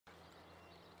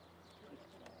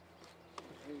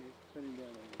Put him down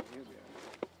over there. He'll be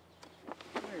all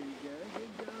right. There you go.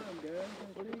 Good job, Doug.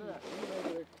 Look at that. Look over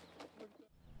there.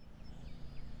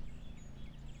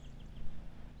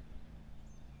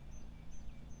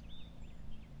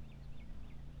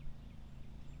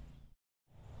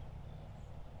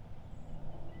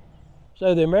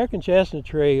 So the American chestnut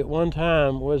tree at one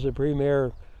time was a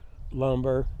premier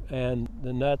lumber, and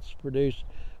the nuts produced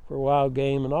for wild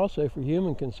game and also for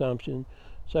human consumption.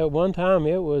 So at one time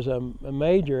it was a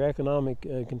major economic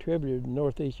contributor to the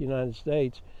northeast United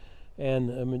States, and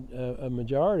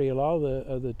a lot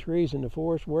of the trees in the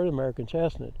forest were the American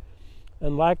chestnut.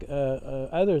 And like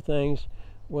other things,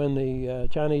 when the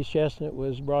Chinese chestnut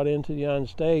was brought into the United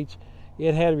States,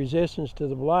 it had resistance to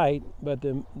the blight, but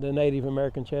the Native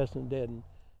American chestnut didn't.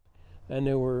 And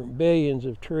there were billions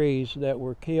of trees that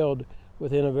were killed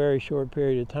within a very short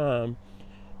period of time.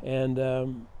 And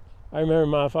I remember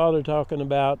my father talking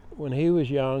about when he was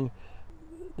young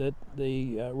that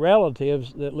the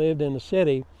relatives that lived in the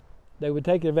city, they would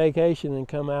take their vacation and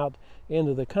come out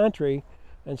into the country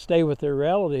and stay with their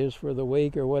relatives for the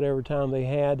week or whatever time they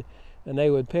had, and they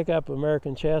would pick up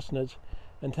American chestnuts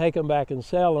and take them back and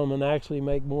sell them and actually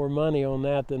make more money on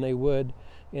that than they would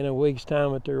in a week's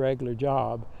time at their regular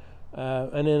job.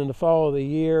 And then in the fall of the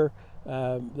year,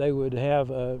 they would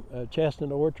have a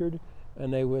chestnut orchard,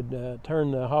 and they would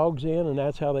turn the hogs in, and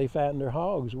that's how they fattened their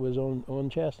hogs, was on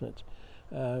chestnuts,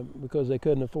 because they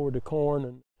couldn't afford the corn.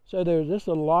 And so there was just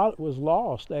a lot was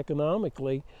lost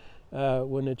economically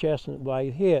when the chestnut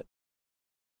blight hit.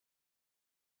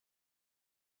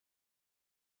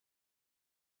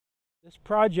 This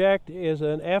project is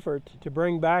an effort to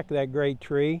bring back that great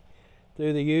tree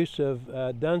through the use of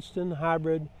Dunstan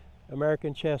hybrid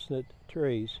American chestnut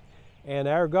trees. And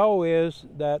our goal is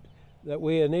that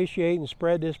we initiate and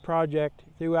spread this project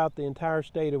throughout the entire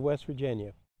state of West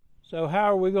Virginia. So how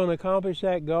are we going to accomplish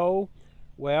that goal?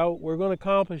 Well, we're going to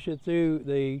accomplish it through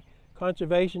the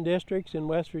conservation districts in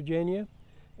West Virginia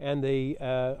and the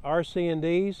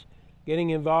RC&Ds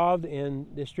getting involved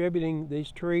in distributing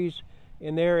these trees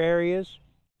in their areas.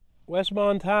 West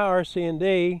Monti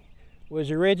RC&D was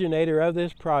the originator of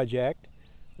this project.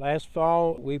 Last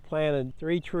fall we planted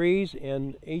 3 trees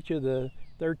in each of the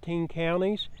 13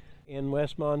 counties in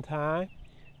West Monti,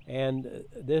 and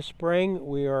this spring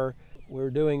we're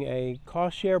doing a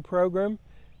cost share program,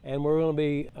 and we're going to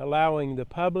be allowing the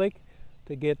public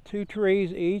to get 2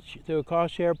 trees each through a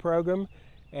cost share program,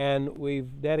 and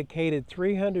we've dedicated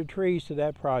 300 trees to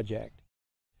that project.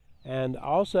 And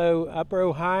also Upper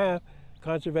Ohio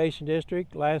Conservation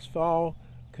District last fall,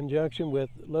 in conjunction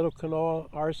with Little Kanawha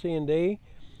RC&D,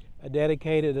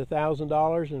 dedicated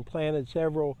 $1,000 and planted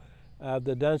several of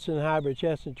the Dunstan hybrid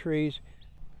chestnut trees.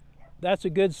 That's a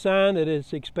good sign that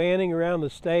it's expanding around the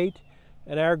state,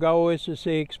 and our goal is to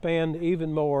see it expand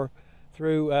even more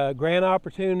through grant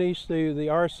opportunities through the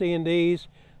RC&Ds,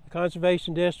 the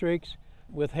conservation districts,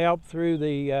 with help through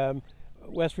the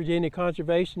West Virginia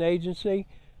Conservation Agency.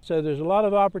 So there's a lot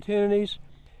of opportunities,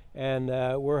 and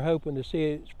we're hoping to see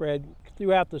it spread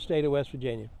throughout the state of West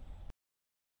Virginia.